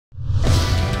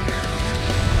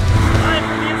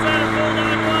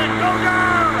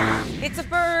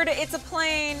It's a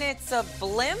plane, it's a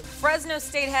blimp. Fresno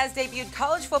State has debuted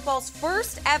college football's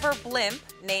first ever blimp,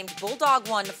 named Bulldog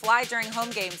 1, to fly during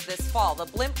home games this fall. The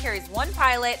blimp carries one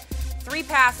pilot, 3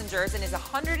 passengers, and is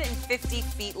 150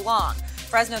 feet long.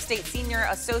 Fresno State Senior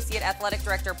Associate Athletic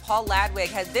Director Paul Ladwig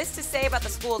had this to say about the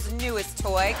school's newest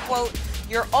toy. Quote,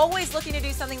 "You're always looking to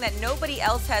do something that nobody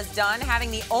else has done.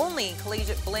 Having the only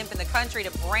collegiate blimp in the country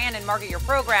to brand and market your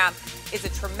program is a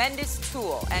tremendous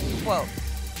tool," end quote.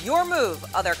 Your move,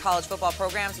 other college football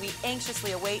programs. We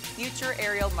anxiously await future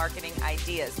aerial marketing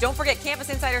ideas. Don't forget,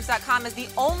 CampusInsiders.com is the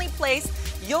only place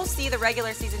you'll see the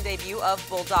regular season debut of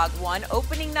Bulldog 1.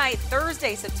 Opening night,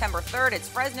 Thursday, September 3rd. It's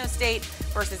Fresno State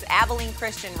versus Abilene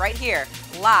Christian right here,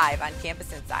 live on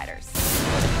Campus Insiders.